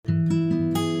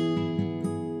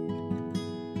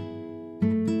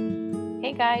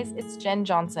Hey guys, it's Jen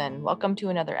Johnson. Welcome to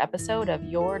another episode of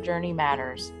Your Journey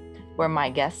Matters, where my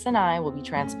guests and I will be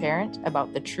transparent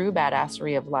about the true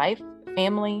badassery of life,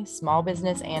 family, small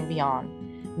business, and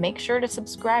beyond. Make sure to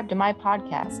subscribe to my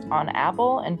podcast on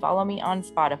Apple and follow me on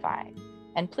Spotify.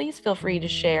 And please feel free to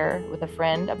share with a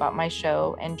friend about my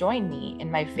show and join me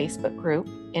in my Facebook group,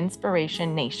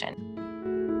 Inspiration Nation.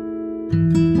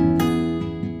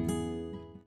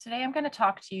 Today I'm going to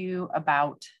talk to you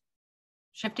about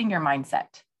shifting your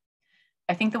mindset.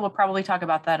 I think that we'll probably talk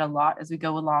about that a lot as we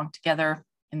go along together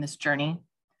in this journey.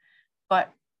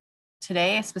 But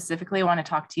today, I specifically want to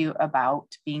talk to you about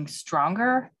being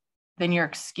stronger than your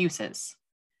excuses,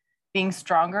 being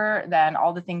stronger than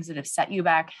all the things that have set you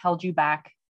back, held you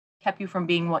back, kept you from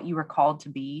being what you were called to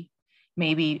be.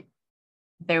 Maybe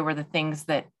they were the things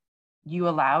that you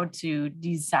allowed to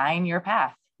design your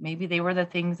path. Maybe they were the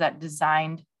things that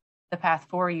designed the path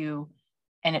for you,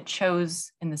 and it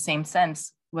chose in the same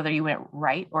sense whether you went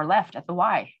right or left at the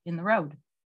Y in the road.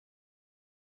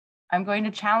 I'm going to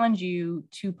challenge you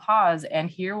to pause and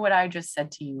hear what I just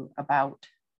said to you about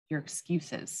your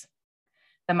excuses,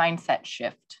 the mindset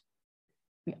shift.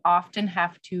 We often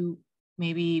have to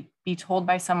maybe be told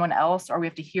by someone else, or we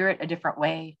have to hear it a different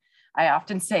way. I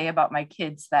often say about my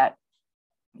kids that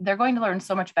they're going to learn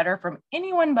so much better from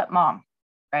anyone but mom,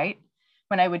 right?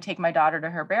 When I would take my daughter to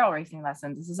her barrel racing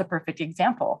lessons, this is a perfect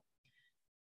example.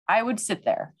 I would sit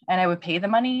there and I would pay the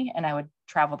money and I would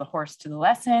travel the horse to the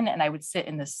lesson, and I would sit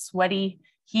in the sweaty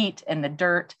heat and the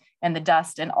dirt and the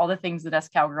dust and all the things that us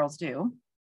cowgirls do,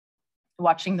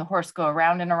 watching the horse go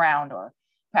around and around or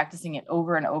practicing it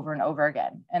over and over and over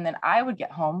again. And then I would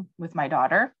get home with my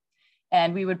daughter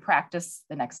and we would practice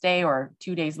the next day or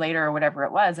 2 days later or whatever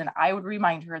it was. And I would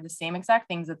remind her the same exact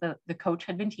things that the coach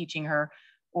had been teaching her,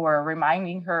 or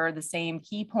reminding her the same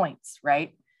key points,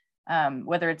 right?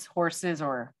 Whether it's horses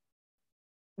or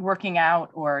working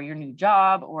out or your new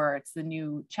job, or it's the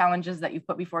new challenges that you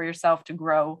put before yourself to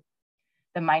grow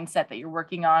the mindset that you're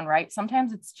working on, right?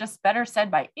 Sometimes it's just better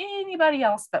said by anybody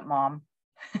else but mom.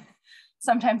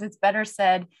 Sometimes it's better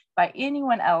said by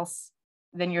anyone else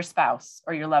than your spouse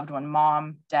or your loved one,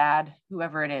 mom, dad,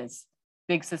 whoever it is,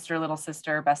 big sister, little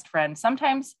sister, best friend.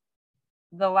 Sometimes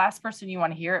the last person you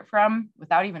want to hear it from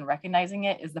without even recognizing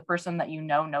it is the person that you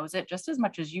know knows it just as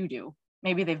much as you do.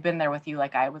 Maybe they've been there with you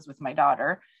like I was with my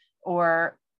daughter,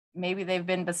 or maybe they've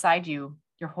been beside you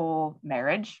your whole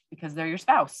marriage because they're your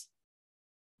spouse,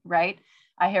 right?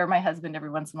 I hear my husband every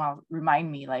once in a while remind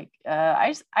me like,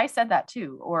 I said that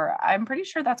too, or I'm pretty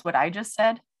sure that's what I just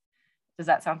said. Does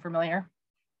that sound familiar?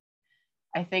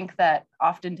 I think that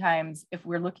oftentimes if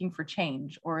we're looking for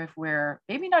change, or if we're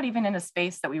maybe not even in a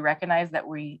space that we recognize that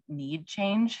we need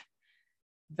change,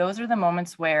 those are the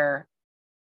moments where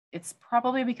it's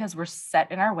probably because we're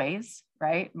set in our ways,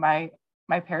 right? My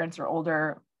parents are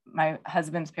older. My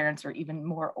husband's parents are even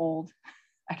more old.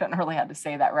 I don't know really how to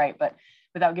say that right, but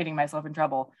without getting myself in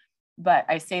trouble. But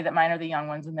I say that mine are the young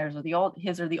ones and his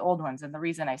are the old ones. And the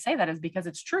reason I say that is because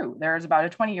it's true. There's about a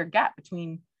 20-year gap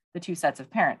between the two sets of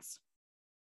parents.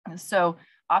 So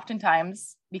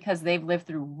oftentimes, because they've lived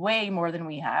through way more than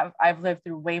we have, I've lived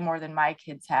through way more than my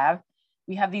kids have,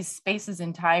 we have these spaces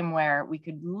in time where we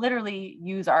could literally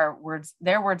use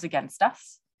their words against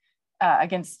us,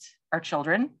 against our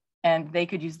children, and they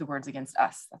could use the words against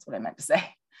us. That's what I meant to say.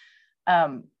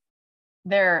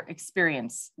 Their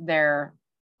experience, their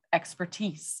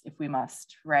expertise, if we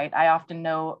must, right? I often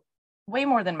know way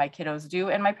more than my kiddos do,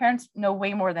 and my parents know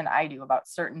way more than I do about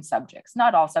certain subjects.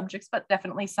 Not all subjects, but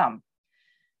definitely some.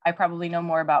 I probably know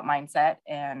more about mindset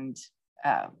and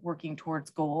working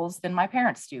towards goals than my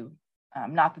parents do.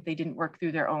 Not that they didn't work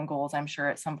through their own goals, I'm sure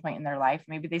at some point in their life.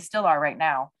 Maybe they still are right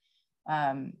now.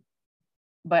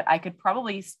 But I could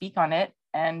probably speak on it,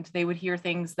 and they would hear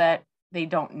things that they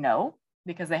don't know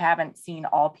because they haven't seen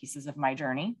all pieces of my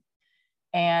journey.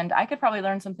 And I could probably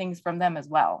learn some things from them as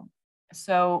well.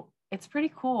 So it's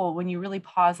pretty cool when you really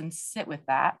pause and sit with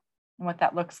that and what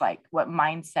that looks like, what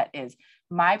mindset is.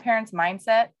 My parents'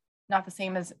 mindset, not the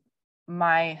same as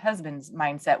my husband's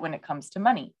mindset when it comes to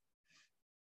money,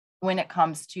 when it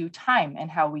comes to time and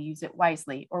how we use it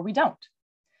wisely or we don't.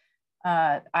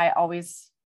 I always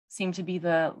seem to be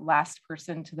the last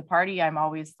person to the party. I'm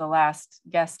always the last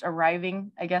guest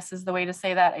arriving, I guess is the way to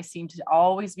say that. I seem to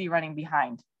always be running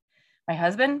behind. My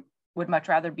husband would much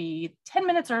rather be 10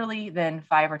 minutes early than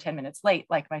 5 or 10 minutes late,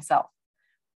 like myself.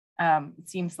 It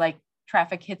seems like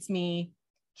traffic hits me.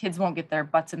 Kids won't get their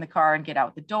butts in the car and get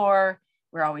out the door.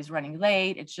 We're always running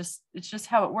late. It's just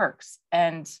how it works.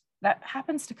 And that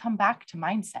happens to come back to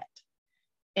mindset.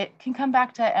 It can come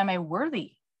back to, am I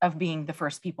worthy of being the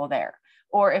first people there?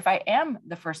 Or if I am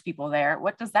the first people there,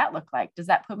 what does that look like? Does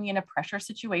that put me in a pressure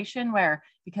situation where,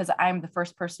 because I'm the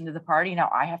first person to the party, now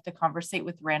I have to conversate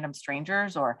with random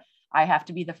strangers, or I have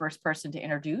to be the first person to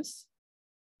introduce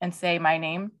and say my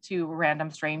name to a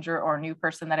random stranger or a new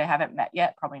person that I haven't met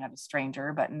yet? Probably not a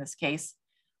stranger, but in this case,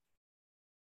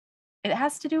 it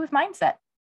has to do with mindset.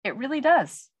 It really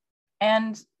does.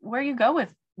 And where you go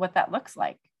with what that looks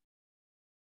like.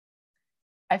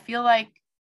 I feel like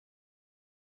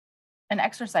an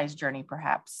exercise journey,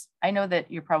 perhaps. I know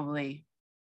that you're probably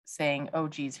saying, oh,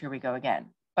 geez, here we go again.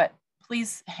 But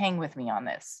please hang with me on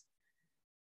this.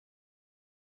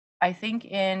 I think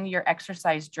in your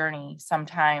exercise journey,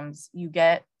 sometimes you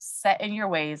get set in your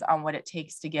ways on what it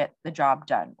takes to get the job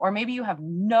done. Or maybe you have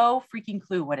no freaking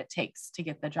clue what it takes to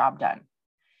get the job done.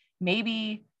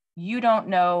 Maybe you don't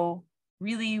know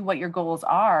really what your goals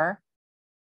are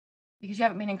because you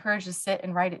haven't been encouraged to sit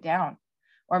and write it down.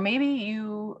 Or maybe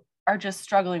you are just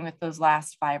struggling with those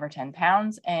last 5 or 10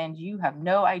 pounds and you have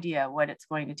no idea what it's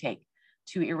going to take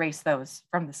to erase those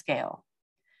from the scale.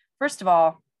 First of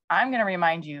all, I'm going to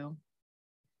remind you,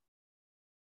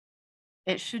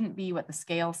 it shouldn't be what the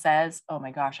scale says. Oh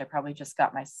my gosh, I probably just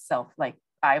got myself like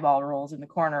eyeball rolls in the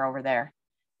corner over there.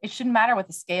 It shouldn't matter what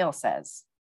the scale says,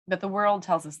 but the world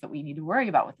tells us that we need to worry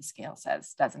about what the scale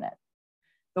says, doesn't it?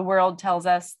 The world tells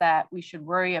us that we should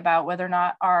worry about whether or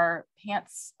not our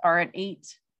pants are an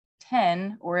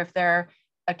 8-10, or if they're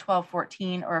a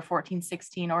 12-14 or a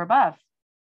 14-16 or above.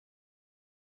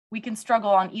 We can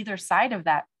struggle on either side of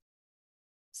that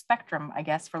spectrum, I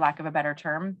guess, for lack of a better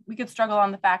term. We could struggle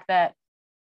on the fact that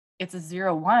it's a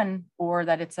 0-1 or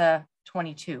that it's a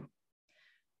 22.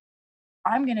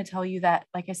 I'm going to tell you that,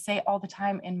 like I say all the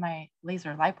time in my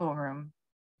laser lipo room,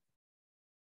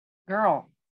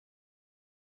 girl,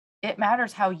 it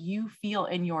matters how you feel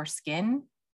in your skin,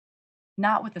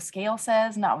 not what the scale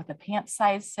says, not what the pants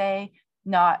size say,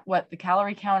 not what the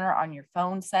calorie counter on your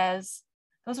phone says.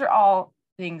 Those are all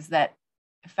things that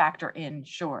factor in,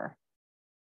 sure.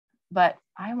 But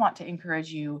I want to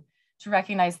encourage you to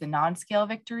recognize the non-scale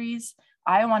victories.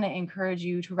 I want to encourage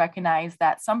you to recognize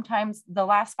that sometimes the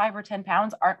last 5 or 10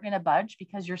 pounds aren't going to budge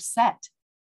because you're set.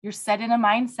 You're set in a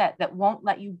mindset that won't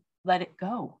let you let it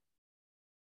go.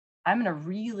 I'm going to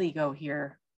really go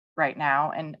here right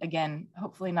now. And again,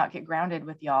 hopefully not get grounded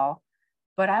with y'all,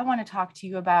 but I want to talk to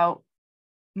you about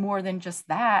more than just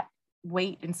that,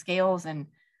 weight and scales and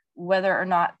whether or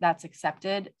not that's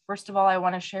accepted. First of all, I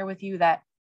want to share with you that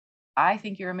I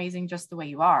think you're amazing just the way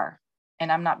you are.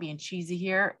 And I'm not being cheesy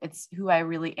here. It's who I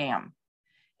really am.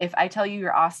 If I tell you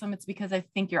you're awesome, it's because I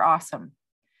think you're awesome.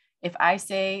 If I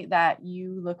say that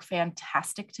you look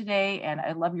fantastic today and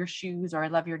I love your shoes or I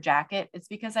love your jacket, it's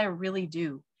because I really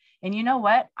do. And you know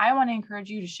what? I want to encourage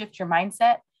you to shift your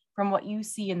mindset from what you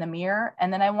see in the mirror.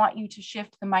 And then I want you to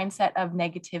shift the mindset of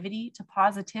negativity to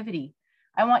positivity.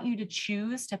 I want you to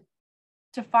choose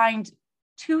to find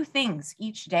 2 things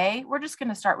each day. We're just going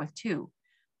to start with 2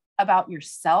 about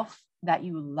yourself that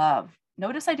you love.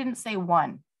 Notice I didn't say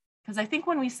 1, because I think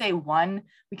when we say 1,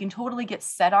 we can totally get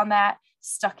set on that,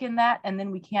 stuck in that, and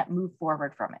then we can't move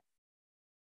forward from it.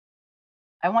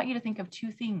 I want you to think of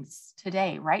 2 things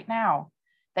today, right now,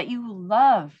 that you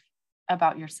love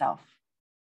about yourself.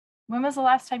 When was the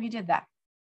last time you did that?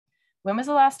 When was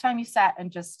the last time you sat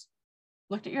and just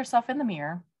looked at yourself in the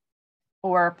mirror,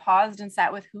 or paused and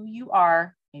sat with who you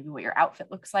are, maybe what your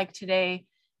outfit looks like today,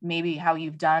 maybe how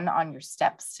you've done on your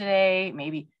steps today,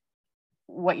 maybe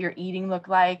what your eating looked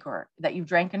like, or that you've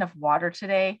drank enough water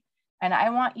today. And I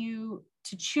want you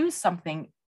to choose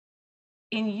something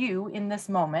in you in this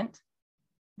moment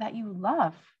that you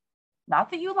love,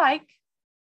 not that you like,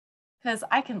 because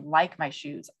I can like my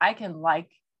shoes. I can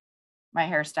like my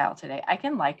hairstyle today. I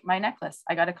can like my necklace.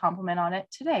 I got a compliment on it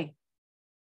today.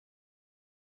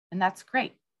 And that's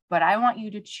great. But I want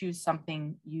you to choose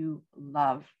something you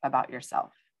love about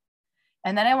yourself.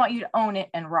 And then I want you to own it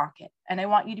and rock it. And I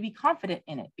want you to be confident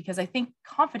in it, because I think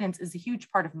confidence is a huge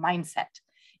part of mindset.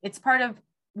 It's part of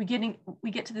we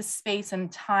get to this space and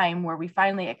time where we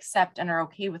finally accept and are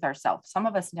okay with ourselves. Some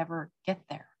of us never get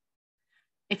there.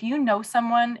 If you know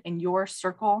someone in your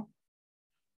circle,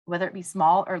 whether it be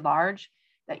small or large,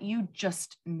 that you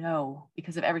just know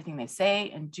because of everything they say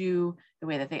and do, the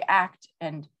way that they act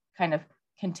and kind of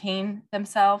contain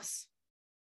themselves,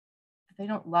 they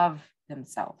don't love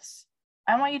themselves.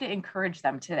 I want you to encourage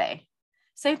them today.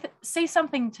 Say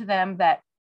something to them that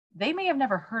they may have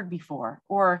never heard before,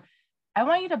 or I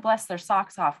want you to bless their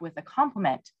socks off with a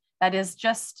compliment that is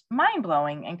just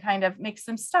mind-blowing and kind of makes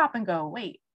them stop and go,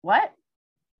 wait, what?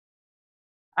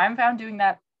 I'm found doing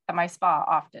that at my spa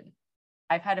often.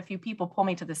 I've had a few people pull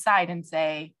me to the side and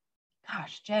say,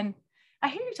 Gosh, Jen, I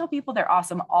hear you tell people they're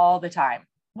awesome all the time.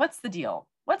 What's the deal?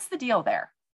 What's the deal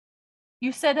there?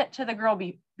 You said it to the girl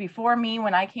before me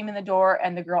when I came in the door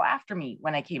and the girl after me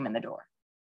when I came in the door.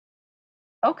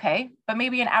 Okay, but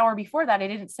maybe an hour before that, I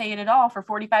didn't say it at all for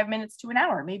 45 minutes to an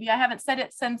hour. Maybe I haven't said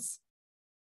it since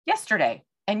yesterday.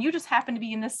 And you just happen to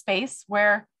be in this space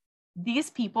where these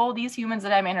people, these humans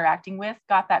that I'm interacting with,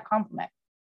 got that compliment.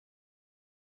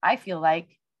 I feel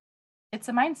like it's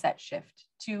a mindset shift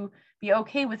to be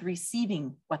okay with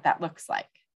receiving what that looks like,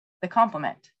 the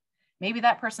compliment. Maybe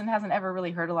that person hasn't ever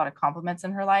really heard a lot of compliments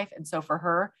in her life. And so for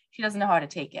her, she doesn't know how to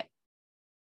take it.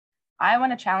 I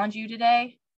want to challenge you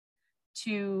today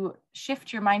to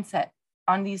shift your mindset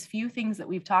on these few things that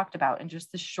we've talked about in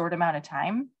just this short amount of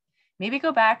time. Maybe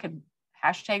go back and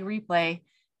hashtag replay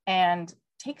and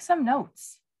take some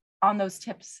notes on those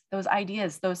tips, those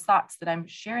ideas, those thoughts that I'm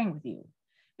sharing with you,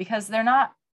 because they're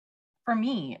not for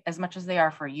me as much as they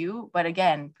are for you. But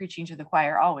again, preaching to the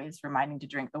choir always, reminding to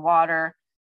drink the water,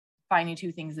 finding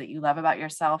 2 things that you love about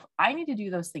yourself. I need to do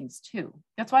those things too.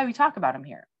 That's why we talk about them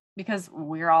here, because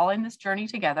we're all in this journey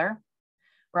together.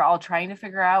 We're all trying to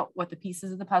figure out what the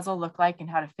pieces of the puzzle look like and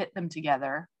how to fit them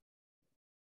together.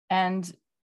 And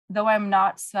though I'm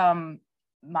not some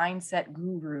mindset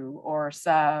guru or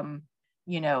some,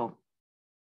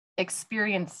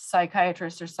 experienced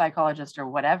psychiatrist or psychologist or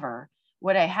whatever,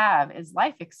 what I have is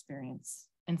life experience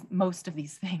in most of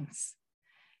these things.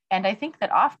 And I think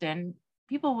that often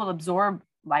people will absorb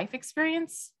life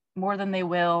experience more than they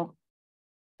will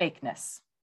fakeness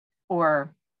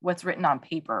or what's written on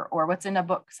paper or what's in a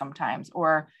book sometimes,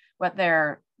 or what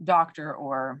their doctor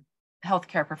or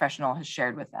healthcare professional has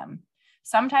shared with them.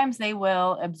 Sometimes they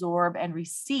will absorb and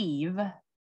receive.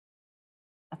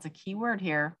 That's a key word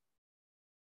here.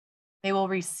 They will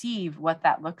receive what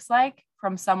that looks like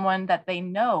from someone that they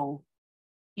know,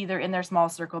 either in their small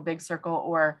circle, big circle,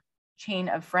 or chain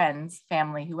of friends,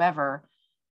 family, whoever,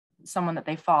 someone that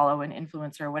they follow, an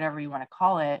influencer, whatever you want to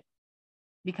call it,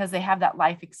 because they have that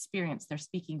life experience they're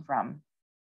speaking from.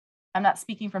 I'm not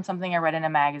speaking from something I read in a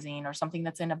magazine or something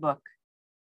that's in a book.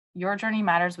 Your Journey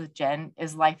Matters with Jen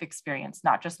is life experience,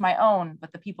 not just my own,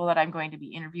 but the people that I'm going to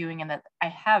be interviewing and that I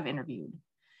have interviewed.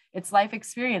 It's life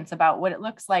experience about what it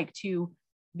looks like to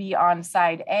be on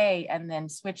side A and then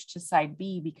switch to side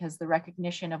B, because the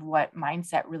recognition of what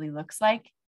mindset really looks like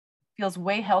feels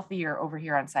way healthier over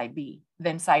here on side B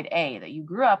than side A that you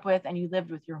grew up with and you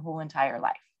lived with your whole entire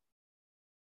life.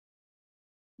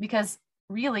 Because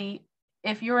really,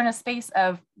 if you're in a space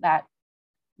of that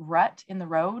rut in the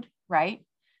road, right?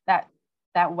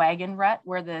 That wagon rut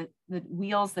where the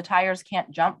wheels, the tires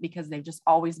can't jump because they've just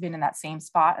always been in that same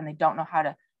spot and they don't know how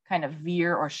to kind of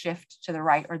veer or shift to the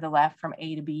right or the left from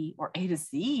A to B or A to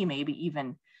Z, maybe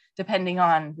even depending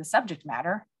on the subject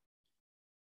matter.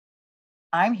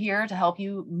 I'm here to help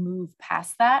you move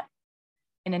past that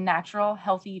in a natural,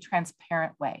 healthy,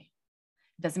 transparent way.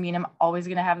 It doesn't mean I'm always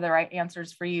going to have the right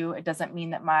answers for you. It doesn't mean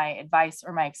that my advice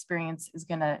or my experience is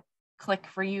going to click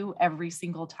for you every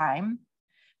single time.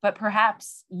 But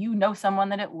perhaps you know someone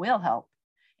that it will help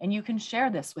and you can share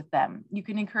this with them. You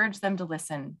can encourage them to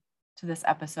listen to this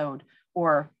episode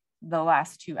or the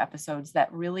last 2 episodes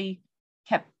that really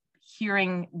kept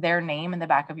hearing their name in the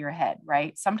back of your head,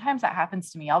 right? Sometimes that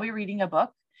happens to me. I'll be reading a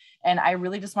book and I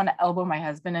really just want to elbow my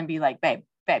husband and be like, babe,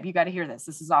 you got to hear this.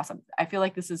 This is awesome. I feel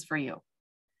like this is for you.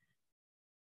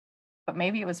 But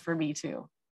maybe it was for me too.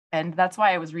 And that's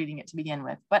why I was reading it to begin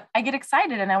with. But I get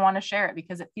excited and I want to share it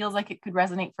because it feels like it could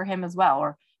resonate for him as well,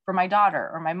 or for my daughter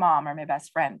or my mom or my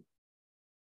best friend.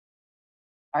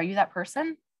 Are you that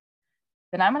person?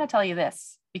 Then I'm going to tell you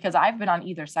this, because I've been on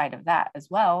either side of that as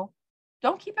well.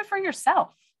 Don't keep it for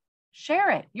yourself.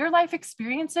 Share it. Your life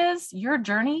experiences, your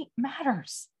journey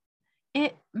matters.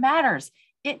 It matters.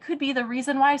 It could be the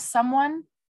reason why someone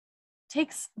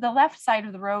takes the left side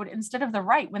of the road instead of the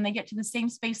right when they get to the same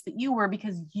space that you were,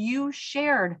 because you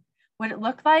shared what it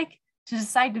looked like to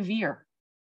decide to veer,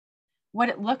 what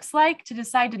it looks like to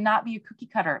decide to not be a cookie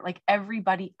cutter like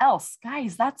everybody else.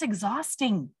 Guys, that's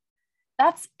exhausting.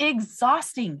 That's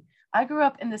exhausting. I grew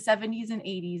up in the 70s and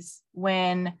 80s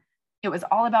when it was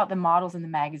all about the models in the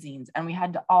magazines and we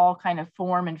had to all kind of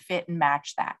form and fit and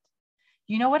match that.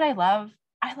 You know what I love?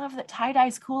 I love that tie-dye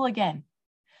is cool again.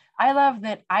 I love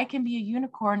that I can be a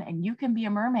unicorn and you can be a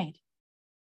mermaid.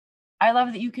 I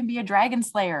love that you can be a dragon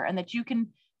slayer and that you can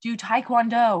do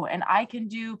taekwondo and I can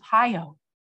do Payo.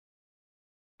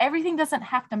 Everything doesn't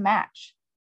have to match.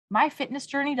 My fitness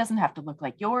journey doesn't have to look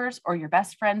like yours or your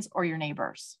best friends or your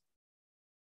neighbors.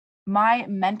 My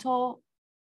mental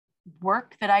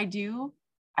work that I do,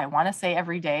 I want to say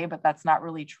every day, but that's not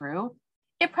really true.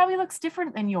 It probably looks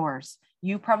different than yours.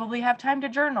 You probably have time to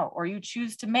journal, or you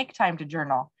choose to make time to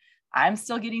journal. I'm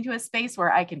still getting to a space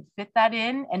where I can fit that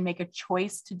in and make a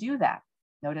choice to do that.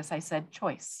 Notice I said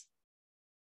choice.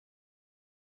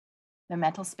 The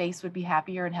mental space would be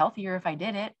happier and healthier if I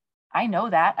did it. I know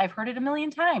that. I've heard it a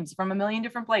million times from a million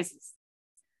different places.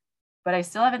 But I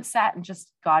still haven't sat and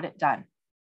just got it done.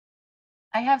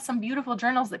 I have some beautiful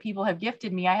journals that people have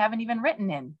gifted me I haven't even written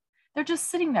in. They're just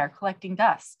sitting there collecting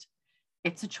dust.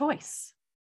 It's a choice.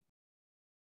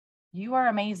 You are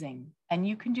amazing and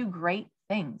you can do great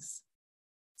things.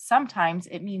 Sometimes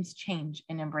it means change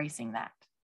and embracing that.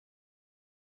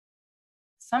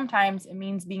 Sometimes it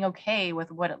means being okay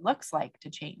with what it looks like to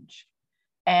change.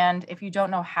 And if you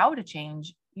don't know how to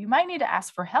change, you might need to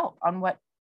ask for help on what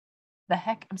the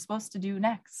heck I'm supposed to do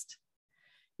next.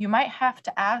 You might have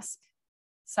to ask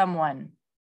someone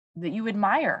that you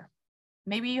admire.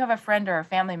 Maybe you have a friend or a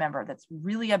family member that's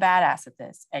really a badass at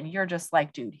this, and you're just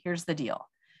like, dude, here's the deal.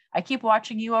 I keep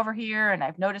watching you over here, and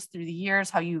I've noticed through the years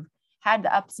how you've had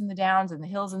the ups and the downs and the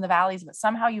hills and the valleys, but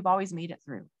somehow you've always made it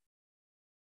through.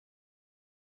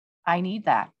 I need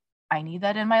that. I need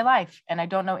that in my life, and I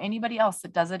don't know anybody else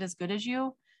that does it as good as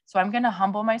you. So I'm going to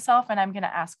humble myself and I'm going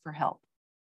to ask for help.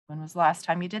 When was the last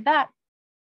time you did that?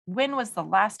 When was the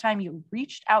last time you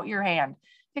reached out your hand,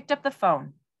 picked up the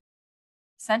phone,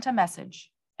 sent a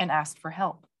message, and asked for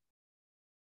help?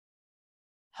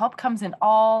 Help comes in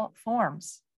all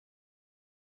forms.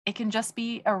 It can just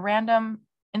be a random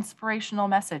inspirational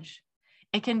message.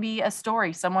 It can be a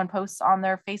story someone posts on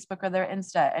their Facebook or their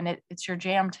Insta, and it's your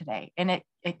jam today. And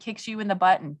it kicks you in the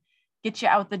butt and gets you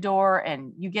out the door,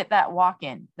 and you get that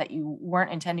walk-in that you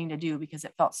weren't intending to do because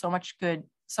it felt so much good,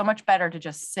 so much better to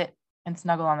just sit and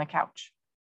snuggle on the couch.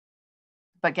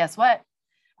 But guess what?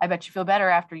 I bet you feel better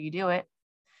after you do it.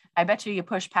 I bet you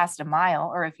push past a mile,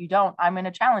 or if you don't, I'm going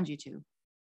to challenge you to.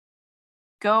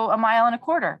 Go 1.25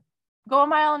 miles. Go 1.5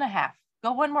 miles.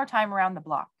 Go one more time around the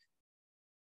block.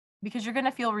 Because you're going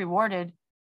to feel rewarded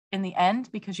in the end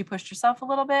because you pushed yourself a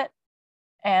little bit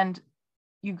and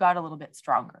you got a little bit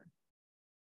stronger.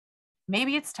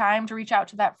 Maybe it's time to reach out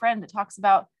to that friend that talks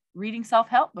about reading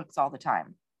self-help books all the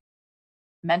time.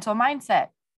 Mental mindset.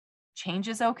 Change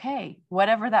is okay,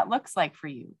 whatever that looks like for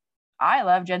you. I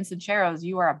love Jen Sincero's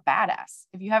You Are a Badass.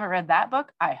 If you haven't read that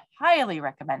book, I highly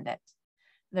recommend it.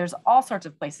 There's all sorts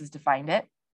of places to find it.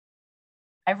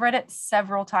 I've read it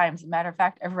several times. As a matter of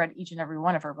fact, I've read each and every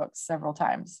one of her books several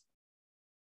times.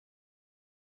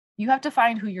 You have to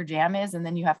find who your jam is, and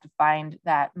then you have to find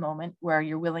that moment where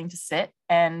you're willing to sit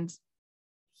and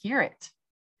hear it.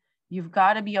 You've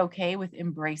got to be okay with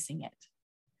embracing it.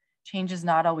 Change is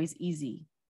not always easy.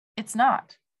 It's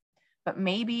not. But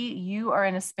maybe you are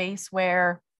in a space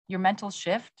where your mental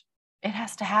shift, it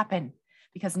has to happen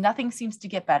because nothing seems to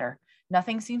get better.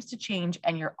 Nothing seems to change,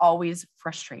 and you're always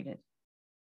frustrated.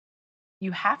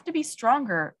 You have to be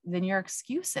stronger than your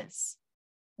excuses.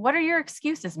 What are your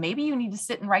excuses? Maybe you need to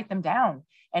sit and write them down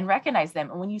and recognize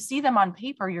them. And when you see them on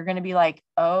paper, you're going to be like,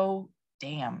 oh,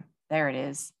 damn, there it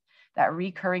is. That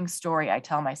recurring story I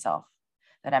tell myself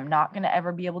that I'm not going to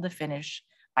ever be able to finish.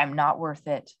 I'm not worth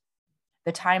it.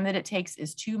 The time that it takes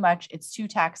is too much. It's too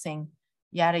taxing,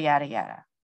 yada, yada, yada.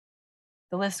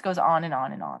 The list goes on and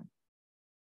on and on.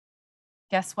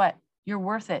 Guess what? You're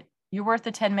worth it. You're worth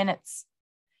the 10 minutes.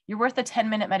 You're worth a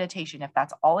 10-minute meditation. If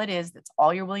that's all it is, that's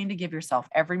all you're willing to give yourself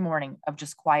every morning of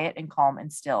just quiet and calm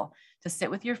and still to sit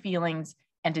with your feelings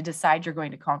and to decide you're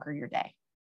going to conquer your day.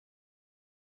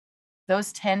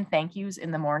 Those 10 thank yous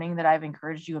in the morning that I've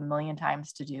encouraged you a million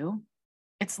times to do,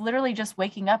 it's literally just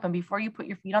waking up and before you put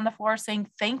your feet on the floor saying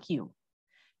thank you,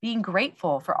 being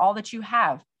grateful for all that you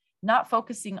have, not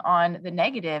focusing on the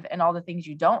negative and all the things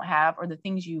you don't have or the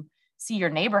things you see your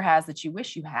neighbor has that you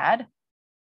wish you had.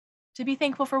 To be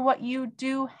thankful for what you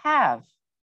do have.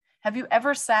 Have you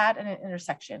ever sat in an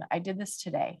intersection? I did this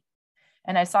today,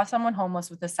 and I saw someone homeless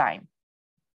with a sign.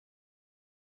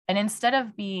 And instead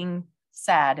of being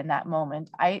sad in that moment,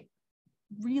 I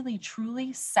really,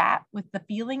 truly sat with the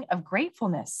feeling of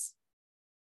gratefulness.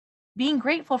 Being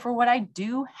grateful for what I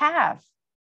do have.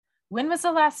 When was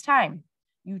the last time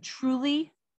you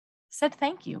truly said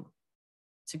thank you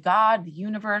to God, the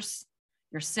universe,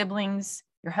 your siblings,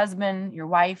 your husband, your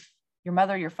wife, your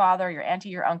mother, your father, your auntie,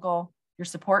 your uncle, your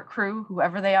support crew,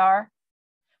 whoever they are?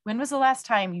 When was the last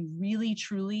time you really,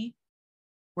 truly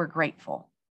were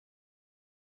grateful?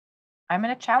 I'm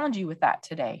going to challenge you with that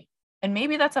today. And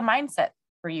maybe that's a mindset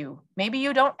for you. Maybe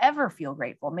you don't ever feel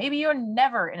grateful. Maybe you're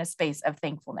never in a space of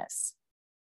thankfulness.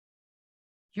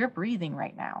 You're breathing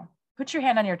right now. Put your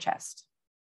hand on your chest.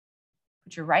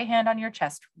 Put your right hand on your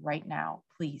chest right now,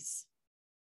 please.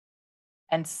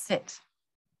 and sit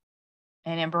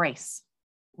and embrace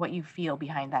what you feel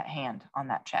behind that hand on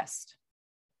that chest.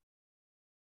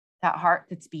 That heart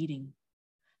that's beating,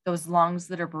 those lungs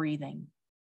that are breathing,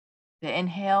 the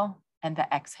inhale and the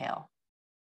exhale.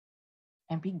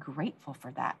 And be grateful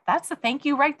for that. That's the thank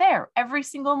you right there. Every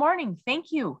single morning.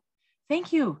 Thank you.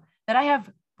 Thank you that I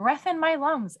have breath in my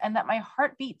lungs and that my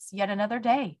heart beats yet another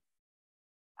day.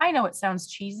 I know it sounds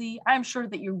cheesy. I'm sure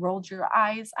that you rolled your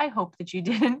eyes. I hope that you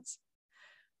didn't.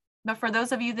 But for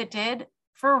those of you that did,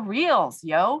 for reals,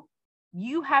 yo,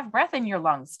 you have breath in your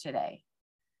lungs today.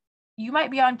 You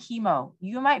might be on chemo.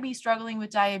 You might be struggling with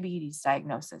diabetes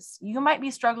diagnosis. You might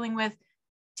be struggling with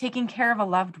taking care of a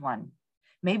loved one.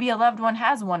 Maybe a loved one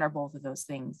has one or both of those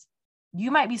things. You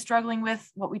might be struggling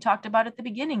with what we talked about at the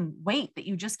beginning, weight that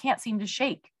you just can't seem to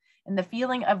shake, and the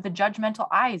feeling of the judgmental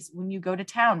eyes when you go to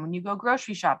town, when you go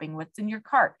grocery shopping, what's in your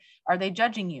cart? Are they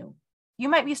judging you? You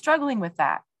might be struggling with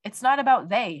that. It's not about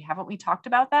they. Haven't we talked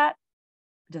about that?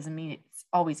 It doesn't mean it's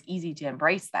always easy to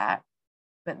embrace that,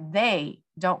 but they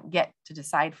don't get to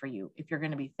decide for you if you're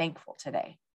going to be thankful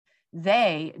today.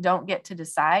 They don't get to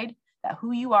decide that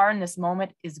who you are in this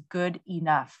moment is good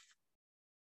enough.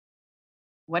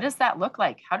 What does that look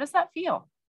like? How does that feel?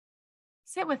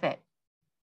 Sit with it.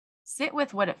 Sit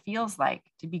with what it feels like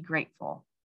to be grateful.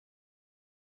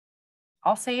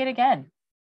 I'll say it again.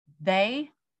 They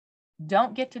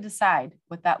don't get to decide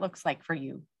what that looks like for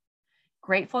you.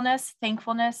 Gratefulness,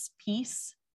 thankfulness,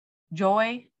 peace,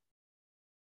 joy,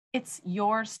 it's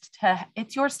yours to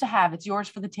have. It's yours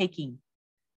for the taking.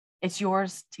 It's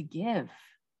yours to give.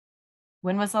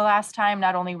 When was the last time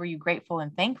not only were you grateful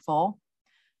and thankful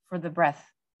for the breath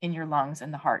in your lungs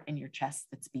and the heart in your chest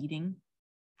that's beating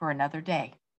for another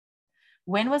day?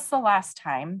 When was the last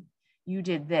time you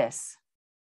did this?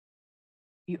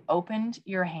 You opened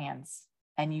your hands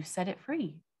and you set it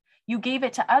free. You gave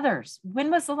it to others. When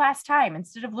was the last time,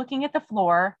 instead of looking at the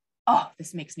floor, oh,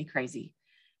 this makes me crazy.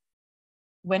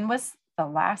 When was the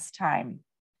last time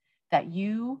that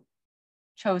you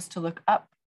chose to look up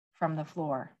from the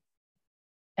floor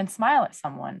and smile at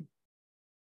someone?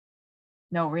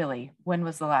 No, really, when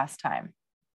was the last time?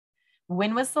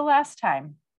 When was the last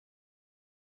time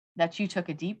that you took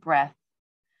a deep breath,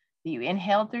 that you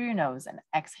inhaled through your nose and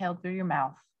exhaled through your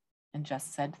mouth and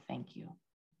just said thank you?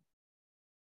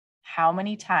 How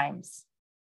many times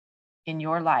in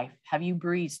your life have you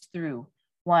breezed through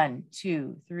 1,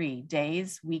 2, 3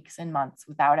 days, weeks, and months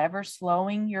without ever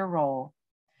slowing your roll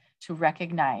to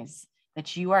recognize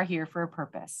that you are here for a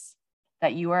purpose,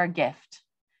 that you are a gift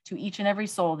to each and every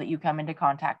soul that you come into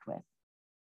contact with,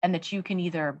 and that you can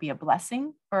either be a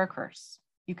blessing or a curse.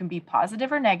 You can be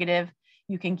positive or negative.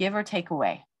 You can give or take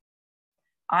away.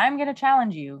 I'm going to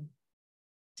challenge you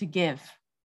to give,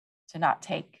 to not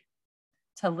take,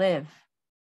 to live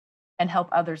and help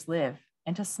others live,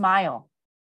 and to smile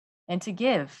and to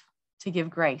give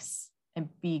grace and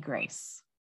be grace.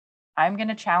 I'm going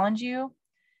to challenge you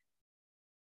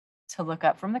to look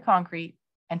up from the concrete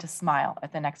and to smile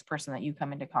at the next person that you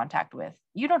come into contact with.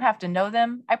 You don't have to know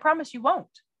them. I promise you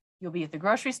won't. You'll be at the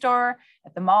grocery store,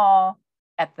 at the mall,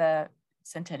 at the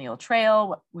Centennial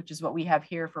Trail, which is what we have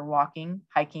here for walking,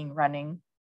 hiking, running.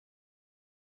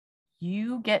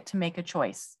 You get to make a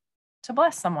choice to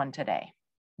bless someone today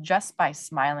just by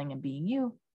smiling and being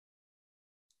you.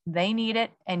 They need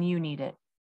it and you need it.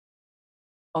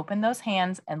 Open those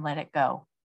hands and let it go.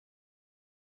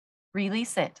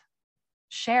 Release it.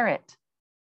 Share it.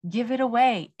 Give it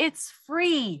away. It's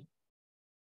free.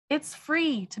 It's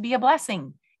free to be a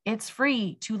blessing. It's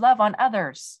free to love on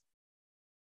others.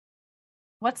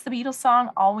 What's the Beatles song?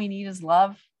 All we need is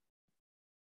love.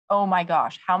 Oh my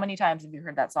gosh, how many times have you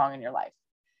heard that song in your life?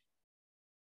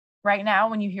 Right now,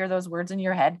 when you hear those words in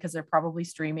your head, because they're probably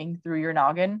streaming through your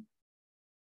noggin,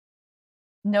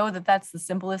 know that that's the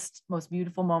simplest, most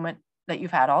beautiful moment that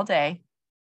you've had all day,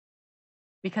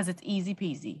 because it's easy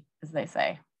peasy, as they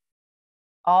say.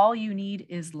 All you need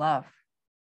is love.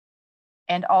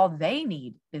 And all they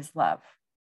need is love.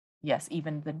 Yes,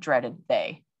 even the dreaded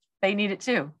they need it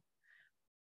too.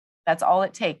 That's all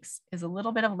it takes, is a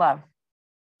little bit of love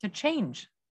to change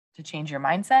your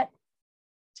mindset,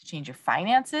 to change your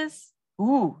finances.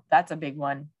 Ooh, that's a big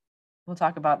one. We'll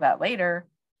talk about that later.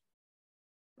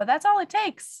 But that's all it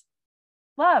takes.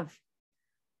 Love.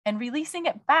 And releasing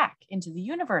it back into the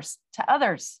universe, to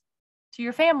others, to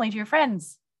your family, to your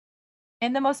friends,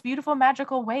 in the most beautiful,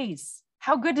 magical ways.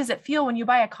 How good does it feel when you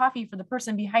buy a coffee for the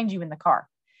person behind you in the car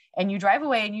and you drive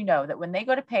away and you know that when they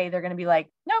go to pay, they're going to be like,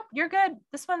 nope, you're good.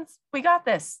 We got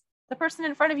this. The person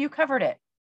in front of you covered it.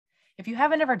 If you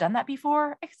haven't ever done that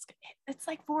before, it's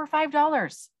like $4 or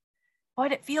 $5,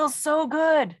 but it feels so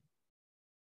good.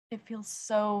 It feels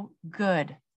so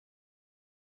good.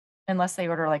 Unless they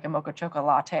order like a mocha choca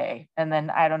latte. And then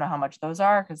I don't know how much those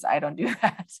are because I don't do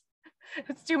that.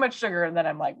 It's too much sugar. And then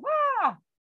I'm like, wow.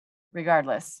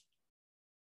 Regardless,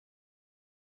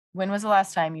 when was the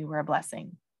last time you were a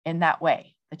blessing in that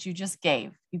way that you just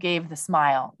gave? You gave the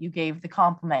smile, you gave the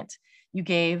compliment, you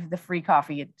gave the free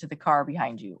coffee to the car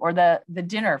behind you, or the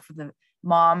dinner for the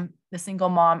mom, the single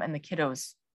mom and the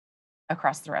kiddos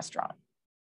across the restaurant.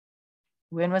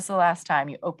 When was the last time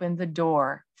you opened the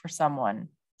door for someone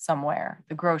somewhere,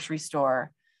 the grocery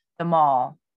store, the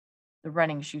mall, the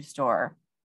running shoe store,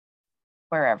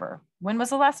 wherever? When was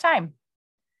the last time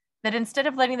that instead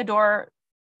of letting the door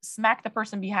smack the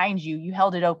person behind you, you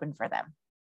held it open for them?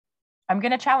 I'm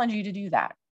going to challenge you to do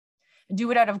that.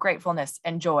 Do it out of gratefulness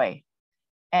and joy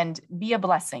and be a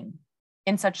blessing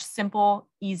in such simple,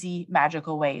 easy,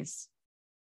 magical ways.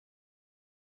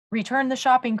 Return the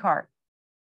shopping cart,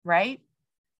 right?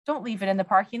 Don't leave it in the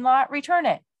parking lot, return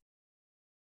it.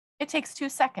 It takes 2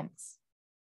 seconds.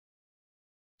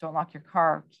 Don't lock your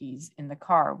car keys in the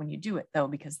car when you do it though,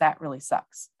 because that really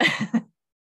sucks.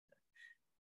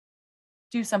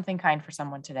 Do something kind for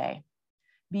someone today.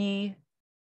 Be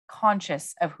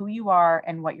conscious of who you are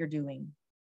and what you're doing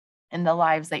in the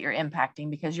lives that you're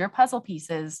impacting, because your puzzle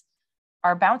pieces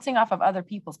are bouncing off of other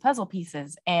people's puzzle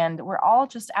pieces, and we're all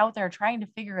just out there trying to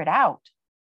figure it out.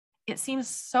 It seems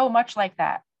so much like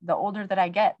that. The older that I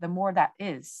get, the more that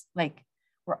is. Like,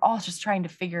 we're all just trying to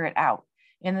figure it out.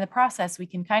 In the process, we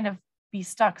can kind of be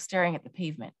stuck staring at the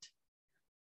pavement.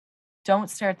 Don't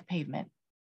stare at the pavement.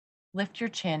 Lift your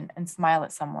chin and smile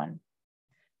at someone.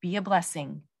 Be a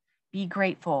blessing. Be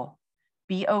grateful.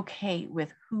 Be okay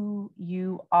with who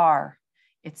you are.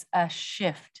 It's a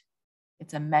shift.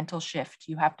 It's a mental shift.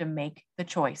 You have to make the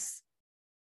choice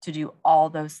to do all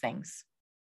those things.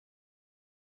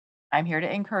 I'm here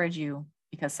to encourage you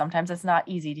because sometimes it's not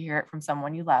easy to hear it from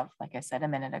someone you love, like I said a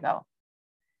minute ago.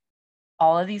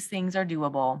 All of these things are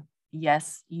doable.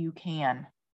 Yes, you can.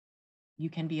 You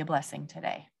can be a blessing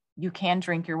today. You can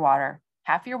drink your water.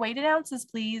 Half your weight in ounces,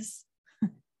 please.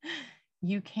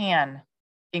 You can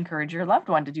encourage your loved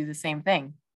one to do the same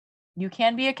thing. You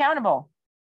can be accountable.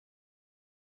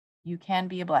 You can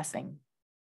be a blessing.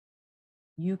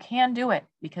 You can do it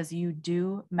because you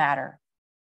do matter.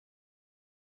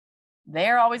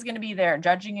 They're always going to be there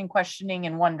judging and questioning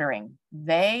and wondering.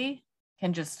 They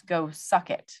can just go suck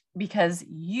it because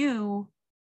you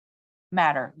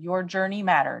matter. Your journey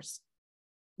matters.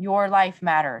 Your life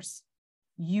matters.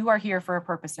 You are here for a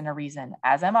purpose and a reason,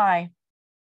 as am I.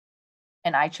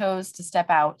 And I chose to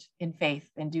step out in faith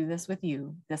and do this with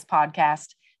you, this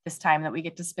podcast, this time that we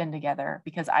get to spend together,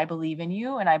 because I believe in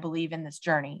you and I believe in this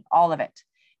journey, all of it,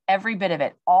 every bit of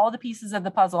it, all the pieces of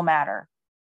the puzzle matter.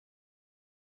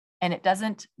 And it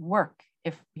doesn't work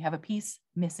if you have a piece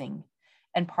missing.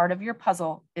 And part of your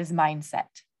puzzle is mindset.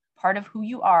 Part of who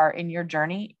you are in your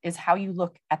journey is how you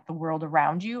look at the world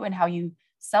around you and how you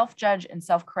self-judge and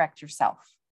self-correct yourself.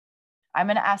 I'm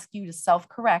going to ask you to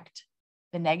self-correct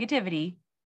the negativity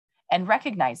and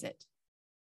recognize it.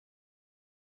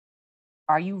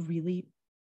 Are you really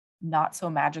not so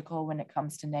magical when it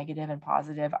comes to negative and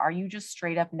positive? Are you just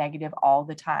straight up negative all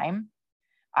the time?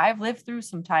 I've lived through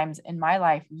some times in my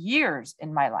life, years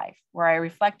in my life, where I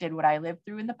reflected what I lived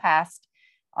through in the past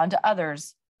onto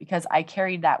others because I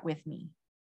carried that with me.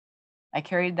 I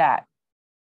carried that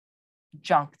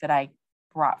junk that I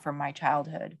brought from my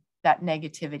childhood, that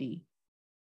negativity,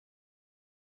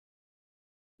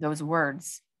 those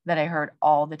words that I heard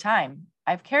all the time.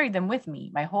 I've carried them with me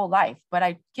my whole life, but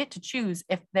I get to choose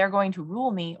if they're going to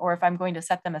rule me or if I'm going to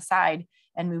set them aside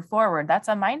and move forward. That's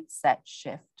a mindset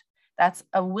shift. That's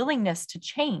a willingness to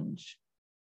change.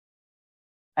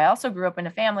 I also grew up in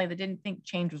a family that didn't think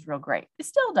change was real great. They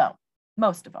still don't,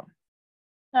 most of them.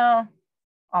 No,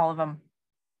 all of them.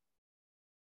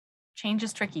 Change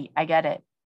is tricky. I get it.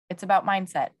 It's about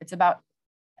mindset. It's about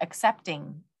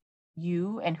accepting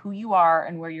you and who you are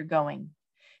and where you're going.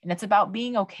 And it's about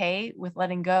being okay with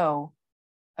letting go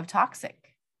of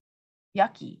toxic,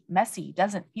 yucky, messy,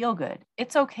 doesn't feel good.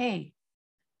 It's okay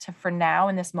to, for now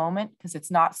in this moment, because it's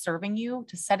not serving you,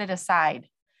 to set it aside,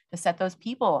 to set those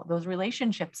people, those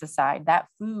relationships aside, that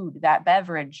food, that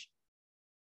beverage,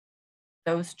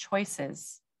 those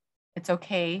choices. It's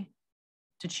okay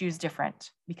to choose different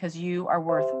because you are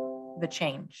worth the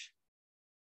change.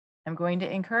 I'm going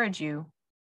to encourage you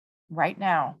right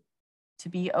now to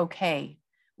be okay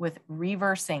with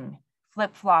reversing,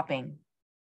 flip-flopping,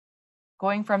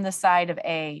 going from the side of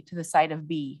A to the side of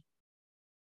B,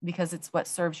 because it's what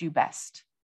serves you best.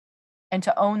 And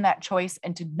to own that choice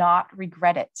and to not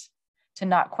regret it, to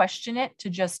not question it, to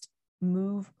just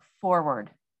move forward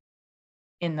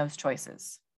in those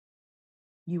choices.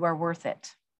 You are worth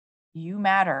it. You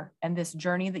matter. And this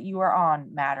journey that you are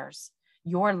on matters.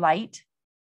 Your light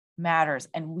matters.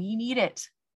 And we need it.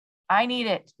 I need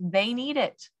it. They need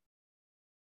it.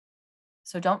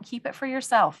 So don't keep it for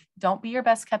yourself. Don't be your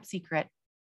best kept secret.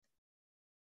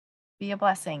 Be a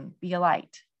blessing. Be a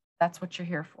light. That's what you're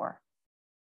here for.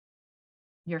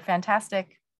 You're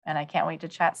fantastic. And I can't wait to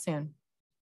chat soon.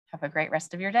 Have a great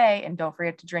rest of your day. And don't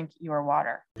forget to drink your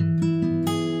water.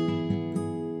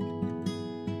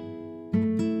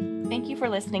 Thank you for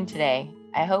listening today.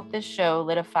 I hope this show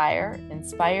lit a fire,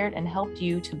 inspired, and helped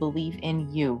you to believe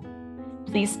in you.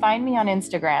 Please find me on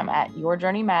Instagram at Your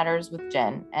Journey Matters with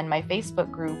Jen and my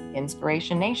Facebook group,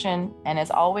 Inspiration Nation. And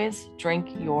as always, drink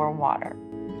your water.